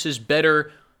Syracuse's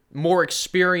better, more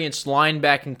experienced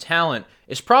linebacking talent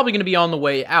is probably going to be on the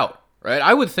way out, right?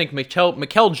 I would think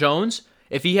Mikel Jones,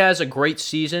 if he has a great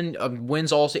season,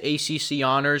 wins all the ACC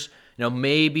honors,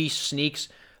 maybe sneaks,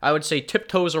 I would say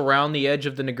tiptoes around the edge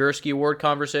of the Nagurski Award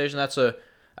conversation. I'd say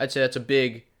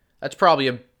that's probably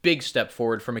a big step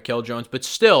forward for Mikel Jones. But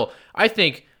still, I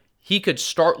think he could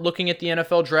start looking at the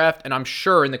NFL draft, and I'm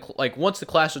sure once the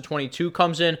class of 22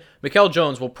 comes in, Mikel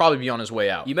Jones will probably be on his way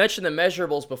out. You mentioned the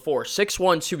measurables before,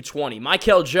 6'1", 220.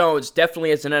 Mikel Jones definitely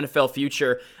has an NFL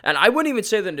future, and I wouldn't even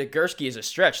say that Nagurski is a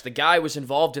stretch. The guy was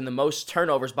involved in the most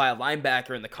turnovers by a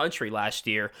linebacker in the country last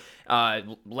year,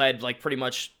 led pretty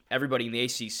much everybody in the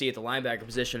ACC at the linebacker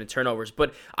position in turnovers.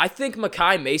 But I think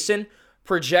Makai Mason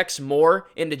projects more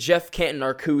into Jeff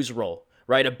Canton-Arku's role.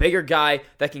 Right, a bigger guy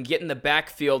that can get in the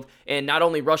backfield and not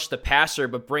only rush the passer,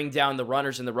 but bring down the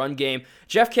runners in the run game.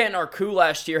 Jeff Canton-Arku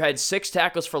last year had 6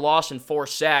 tackles for loss and 4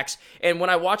 sacks. And when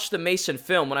I watched the Mason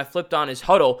film, when I flipped on his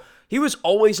huddle, he was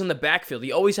always in the backfield.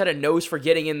 He always had a nose for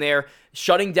getting in there,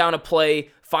 shutting down a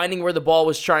play, finding where the ball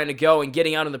was trying to go, and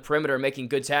getting out on the perimeter and making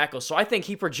good tackles. So I think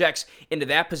he projects into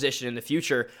that position in the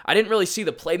future. I didn't really see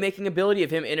the playmaking ability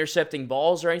of him intercepting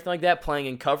balls or anything like that, playing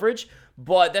in coverage.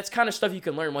 But that's kind of stuff you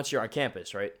can learn once you're on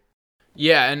campus, right?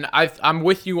 Yeah, and I'm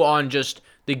with you on just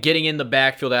the getting in the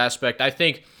backfield aspect. I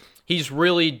think he's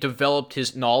really developed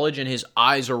his knowledge, and his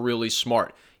eyes are really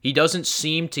smart. He doesn't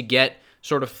seem to get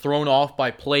sort of thrown off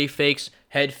by play fakes,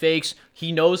 head fakes.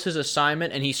 He knows his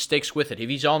assignment, and he sticks with it. If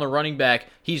he's on the running back,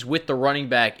 he's with the running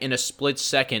back in a split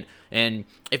second. And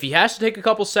if he has to take a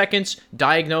couple seconds,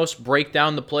 diagnose, break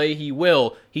down the play, he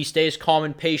will. He stays calm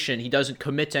and patient. He doesn't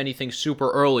commit to anything super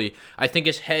early. I think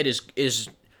his head is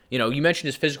you mentioned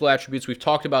his physical attributes. We've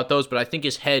talked about those, but I think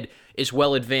his head is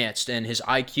well advanced, and his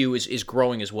IQ is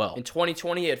growing as well. In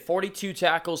 2020, he had 42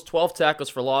 tackles, 12 tackles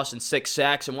for loss, and 6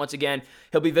 sacks. And once again,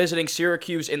 he'll be visiting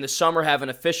Syracuse in the summer, have an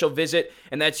official visit,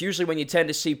 and that's usually when you tend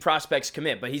to see prospects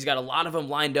commit. But he's got a lot of them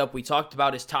lined up. We talked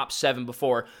about his top 7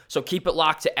 before, so keep it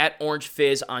locked to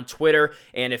 @OrangeFizz on Twitter.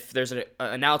 And if there's an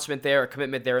announcement there, a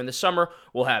commitment there in the summer,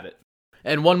 we'll have it.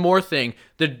 And one more thing,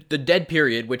 the dead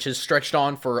period, which has stretched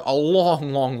on for a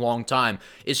long, long, long time,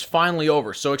 is finally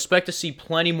over. So expect to see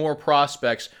plenty more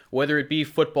prospects, whether it be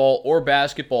football or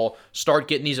basketball, start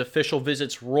getting these official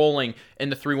visits rolling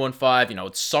in the 315.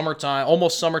 It's summertime,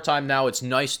 almost summertime now. It's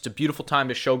nice. It's a beautiful time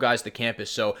to show guys the campus.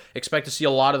 So expect to see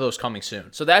a lot of those coming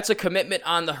soon. So that's a commitment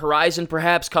on the horizon,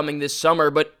 perhaps coming this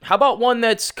summer. But how about one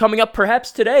that's coming up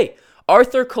perhaps today?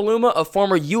 Arthur Kaluma, a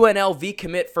former UNLV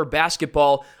commit for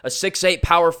basketball, a 6'8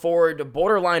 power forward, a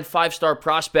borderline 5-star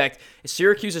prospect.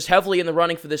 Syracuse is heavily in the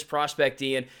running for this prospect,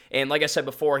 Ian. And like I said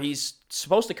before, he's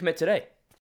supposed to commit today.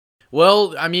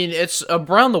 Well, it's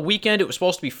around the weekend. It was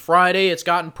supposed to be Friday. It's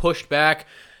gotten pushed back.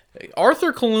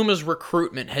 Arthur Kaluma's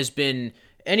recruitment has been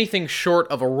anything short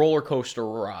of a roller coaster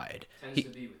ride.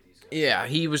 Yeah,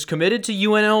 he was committed to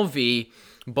UNLV,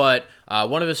 but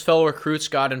one of his fellow recruits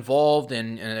got involved,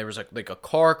 and there was like a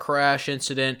car crash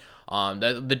incident.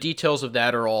 The details of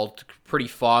that are all pretty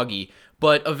foggy,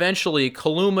 but eventually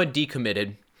Kaluma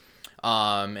decommitted,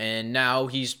 and now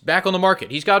he's back on the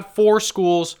market. He's got 4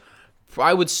 schools,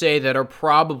 I would say, that are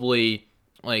probably,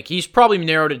 he's probably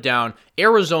narrowed it down.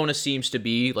 Arizona seems to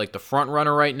be like the front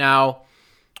runner right now,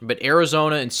 but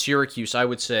Arizona and Syracuse, I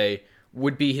would say,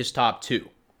 would be his top 2.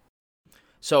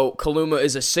 So Kaluma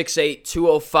is a 6'8",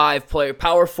 205 player,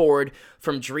 power forward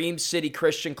from Dream City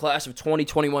Christian class of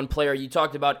 2021 player. You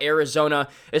talked about Arizona.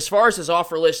 As far as his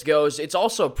offer list goes, it's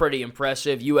also pretty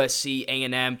impressive. USC,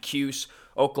 A&M, Cuse,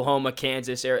 Oklahoma,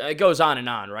 Kansas. It goes on and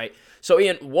on, right? So,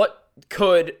 Ian, what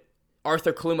could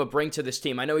Arthur Kaluma bring to this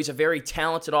team? I know he's a very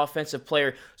talented offensive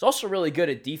player. He's also really good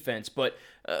at defense, but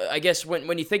I guess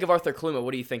when you think of Arthur Kaluma,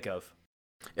 what do you think of?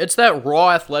 It's that raw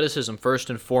athleticism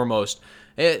first and foremost.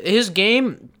 His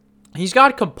game, he's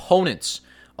got components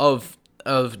of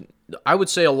I would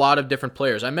say a lot of different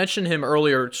players. I mentioned him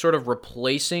earlier, sort of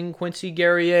replacing Quincy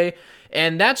Guerrier,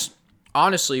 and that's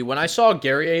honestly, when I saw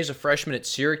Guerrier as a freshman at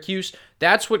Syracuse,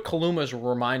 that's what Kaluma is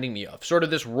reminding me of. Sort of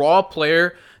this raw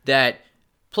player that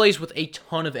plays with a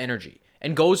ton of energy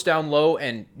and goes down low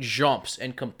and jumps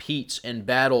and competes and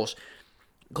battles.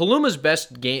 Kaluma's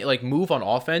best move on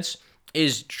offense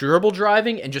is dribble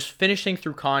driving and just finishing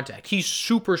through contact. He's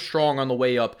super strong on the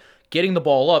way up, getting the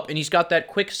ball up, and he's got that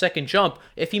quick second jump.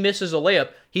 If he misses a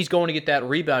layup, he's going to get that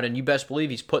rebound, and you best believe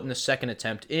he's putting the second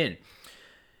attempt in.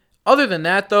 Other than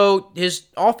that, though, his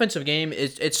offensive game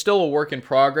it's still a work in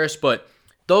progress, but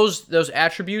those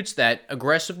attributes, that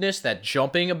aggressiveness, that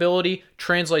jumping ability,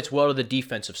 translates well to the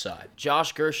defensive side.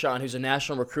 Josh Gershon, who's a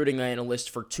national recruiting analyst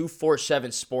for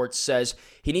 247 Sports, says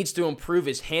he needs to improve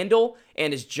his handle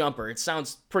and his jumper. It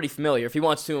sounds pretty familiar. If he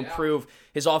wants to improve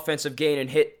his offensive game and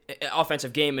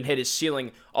hit his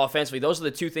ceiling offensively, those are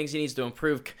the 2 things he needs to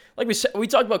improve. Like we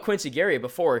talked about Quincy Guerrier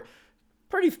before,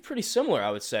 pretty similar,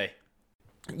 I would say.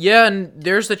 Yeah, and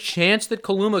there's the chance that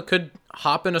Kaluma could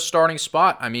hop in a starting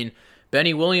spot.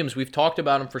 Benny Williams, we've talked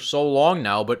about him for so long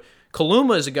now, but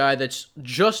Kaluma is a guy that's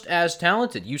just as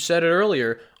talented. You said it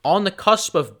earlier, on the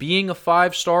cusp of being a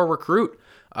 5-star recruit.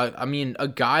 A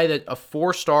guy that a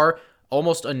 4-star,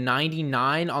 almost a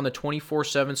 99 on the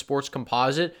 24/7 Sports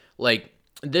composite.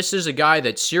 This is a guy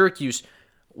that Syracuse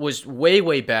was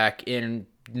way back in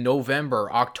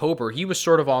November, October. He was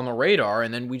sort of on the radar,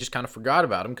 and then we just kind of forgot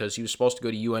about him because he was supposed to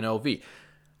go to UNLV.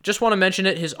 Just want to mention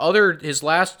it. His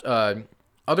last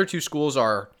other 2 schools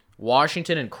are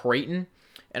Washington and Creighton,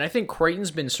 and I think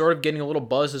Creighton's been sort of getting a little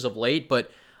buzz as of late,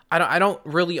 but I don't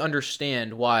really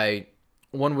understand why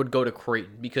one would go to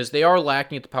Creighton, because they are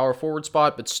lacking at the power forward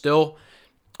spot, but still,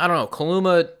 I don't know.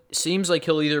 Kaluma seems like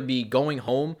he'll either be going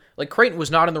home. Creighton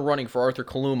was not in the running for Arthur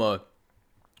Kaluma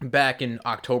back in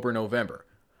October, November.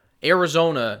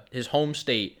 Arizona, his home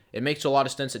state, it makes a lot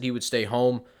of sense that he would stay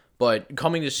home, but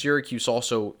coming to Syracuse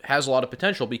also has a lot of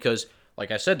potential because,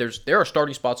 like I said, there are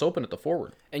starting spots open at the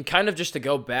forward. And kind of just to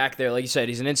go back there, like you said,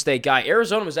 he's an in-state guy.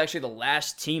 Arizona was actually the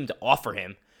last team to offer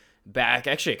him back,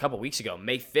 actually a couple weeks ago,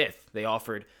 May 5th, they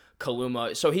offered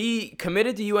Kaluma. So he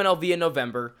committed to UNLV in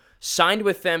November, signed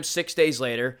with them 6 days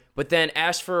later, but then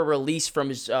asked for a release from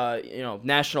his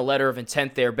national letter of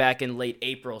intent there back in late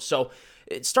April. So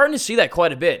it's starting to see that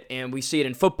quite a bit, and we see it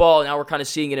in football, and now we're kind of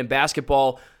seeing it in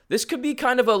basketball. This could be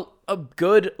kind of a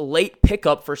good late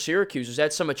pickup for Syracuse, who's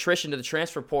had some attrition to the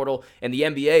transfer portal and the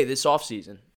NBA this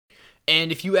offseason.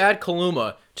 And if you add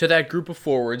Kaluma to that group of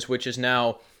forwards, which is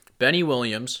now Benny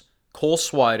Williams, Cole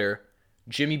Swider,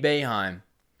 Jimmy Boeheim,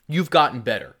 you've gotten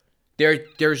better.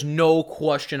 There's no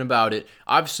question about it.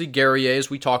 Obviously, Guerrier, as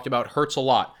we talked about, hurts a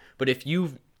lot. But if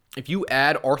you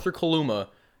add Arthur Kaluma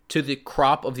to the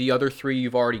crop of the other 3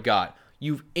 you've already got,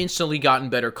 you've instantly gotten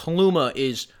better. Kaluma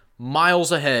is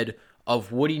miles ahead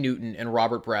of Woody Newton and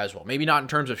Robert Braswell. Maybe not in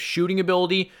terms of shooting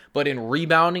ability, but in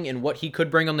rebounding and what he could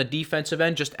bring on the defensive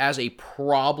end just as a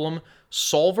problem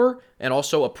solver and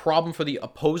also a problem for the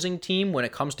opposing team when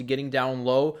it comes to getting down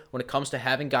low, when it comes to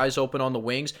having guys open on the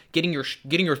wings, getting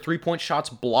your three-point shots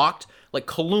blocked. Like,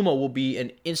 Kaluma will be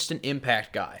an instant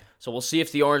impact guy. So we'll see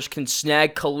if the Orange can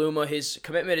snag Kaluma. His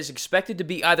commitment is expected to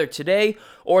be either today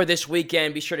or this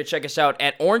weekend. Be sure to check us out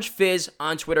at Orange Fizz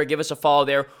on Twitter. Give us a follow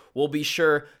there. We'll be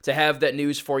sure to have that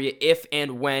news for you if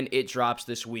and when it drops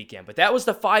this weekend. But that was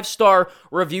the 5-star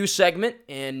review segment.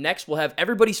 And next we'll have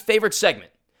everybody's favorite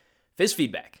segment, Fizz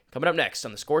Feedback, coming up next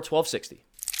on the Score 1260.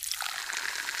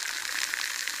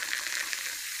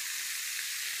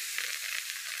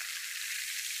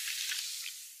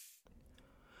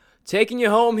 Taking you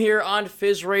home here on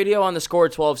Fizz Radio on the Score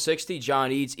 1260. John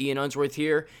Eads, Ian Unsworth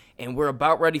here, and we're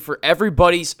about ready for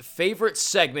everybody's favorite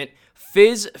segment,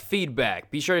 Fizz Feedback.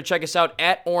 Be sure to check us out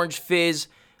at Orange Fizz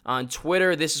on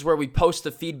Twitter. This is where we post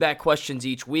the feedback questions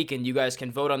each week, and you guys can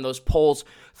vote on those polls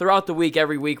throughout the week.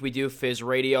 Every week we do Fizz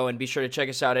Radio, and be sure to check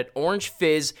us out at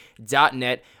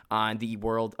orangefizz.net on the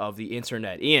world of the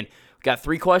internet. Ian, we got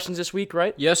 3 questions this week,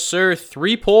 right? Yes, sir.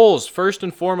 3 polls. First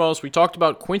and foremost, we talked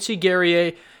about Quincy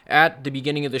Guerrier at the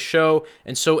beginning of the show,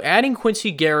 and so adding Quincy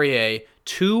Guerrier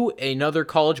to another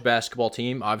college basketball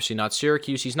team, obviously not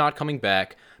Syracuse, he's not coming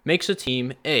back, makes a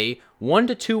team A, 1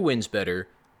 to 2 wins better,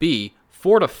 B,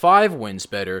 4 to 5 wins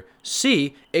better,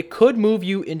 C, it could move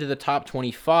you into the top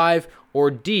 25, or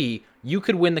D, you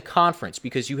could win the conference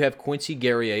because you have Quincy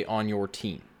Guerrier on your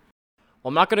team. Well,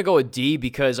 I'm not going to go with D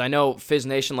because I know Fizz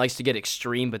Nation likes to get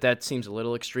extreme, but that seems a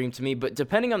little extreme to me. But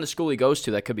depending on the school he goes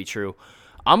to, that could be true.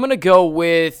 I'm going to go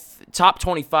with top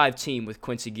 25 team with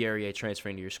Quincy Guerrier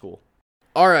transferring to your school.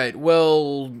 All right,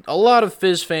 well, a lot of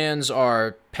Fizz fans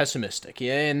are pessimistic,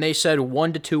 yeah, and they said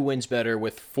 1 to 2 wins better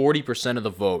with 40% of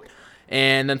the vote.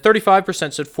 And then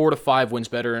 35% said 4 to 5 wins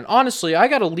better. And honestly, I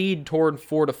got to lead toward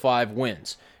 4 to 5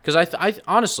 wins because I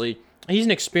honestly, he's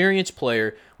an experienced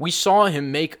player. We saw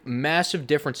him make massive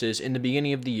differences in the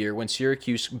beginning of the year when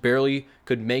Syracuse barely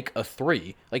could make a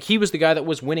 3. Like, he was the guy that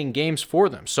was winning games for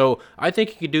them. So I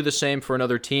think he could do the same for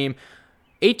another team.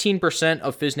 18%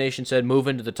 of Fizz Nation said move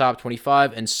into the top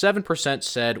 25, and 7%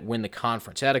 said win the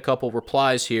conference. I had a couple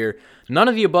replies here. None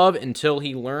of the above until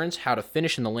he learns how to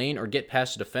finish in the lane or get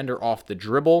past a defender off the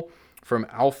dribble. From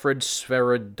Alfred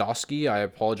Sverodowski, I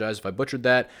apologize if I butchered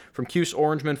that. From Cuse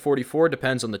Orangeman 44,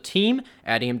 depends on the team.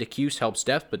 Adding him to Cuse helps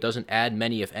depth, but doesn't add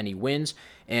many, if any, wins.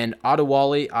 And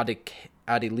Adewale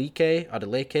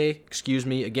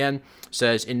Adeleke, again,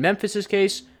 says, in Memphis'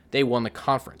 case, they won the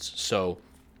conference. So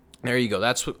there you go.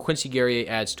 That's what Quincy Guerrier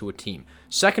adds to a team.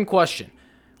 Second question,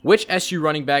 which SU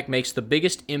running back makes the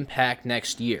biggest impact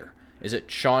next year? Is it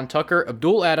Sean Tucker,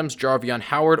 Abdul Adams, Jarvion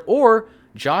Howard, or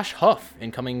Josh Huff,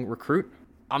 incoming recruit?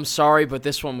 I'm sorry, but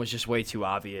this one was just way too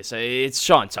obvious. It's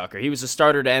Sean Tucker. He was a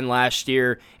starter to end last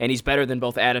year, and he's better than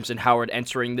both Adams and Howard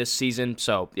entering this season.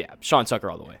 So, yeah, Sean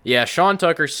Tucker all the way. Yeah, Sean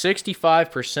Tucker,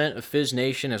 65% of Fizz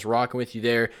Nation is rocking with you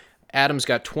there. Adams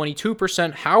got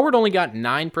 22%. Howard only got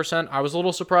 9%. I was a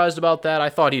little surprised about that. I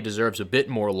thought he deserves a bit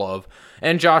more love.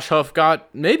 And Josh Huff got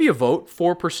maybe a vote,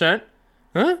 4%.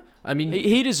 Huh? I mean,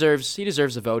 he deserves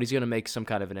a vote. He's going to make some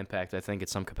kind of an impact, I think, at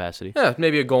some capacity. Yeah,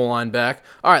 maybe a goal line back.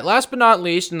 All right, last but not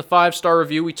least, in the 5-star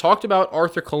review, we talked about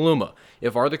Arthur Kaluma.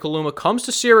 If Arthur Kaluma comes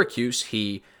to Syracuse,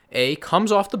 he, A,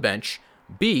 comes off the bench,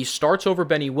 B, starts over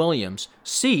Benny Williams,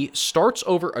 C, starts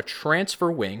over a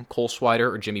transfer wing, Cole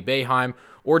Swider or Jimmy Boeheim,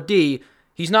 or D,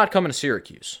 he's not coming to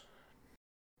Syracuse.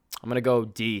 I'm going to go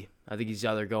D. I think he's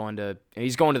going to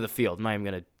the field. I'm not even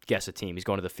going to guess a team. He's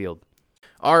going to the field.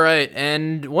 All right,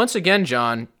 and once again,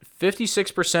 John,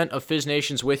 56% of Fizz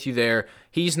Nation's with you there.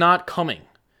 He's not coming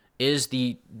is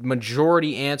the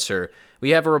majority answer.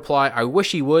 We have a reply, I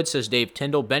wish he would, says Dave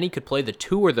Tyndall. Benny could play the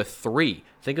 2 or the 3.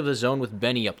 Think of the zone with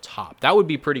Benny up top. That would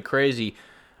be pretty crazy.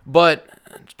 But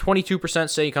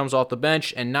 22% say he comes off the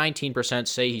bench, and 19%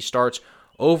 say he starts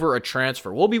over a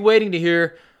transfer. We'll be waiting to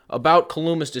hear about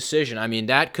Kaluma's decision. I mean,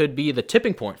 that could be the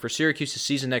tipping point for Syracuse's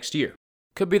season next year.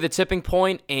 Could be the tipping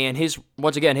point, and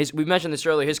we mentioned this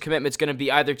earlier, his commitment's going to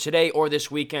be either today or this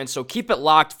weekend, so keep it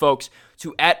locked, folks,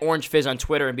 to @OrangeFizz on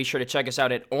Twitter, and be sure to check us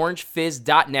out at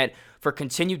orangefizz.net for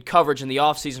continued coverage in the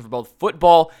offseason for both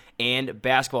football and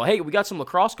basketball. Hey, we got some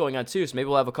lacrosse going on, too, so maybe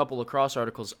we'll have a couple lacrosse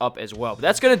articles up as well. But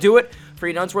that's going to do it for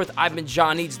Ian Unsworth. I've been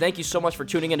John Eads. Thank you so much for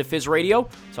tuning in to Fizz Radio.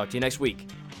 Talk to you next week.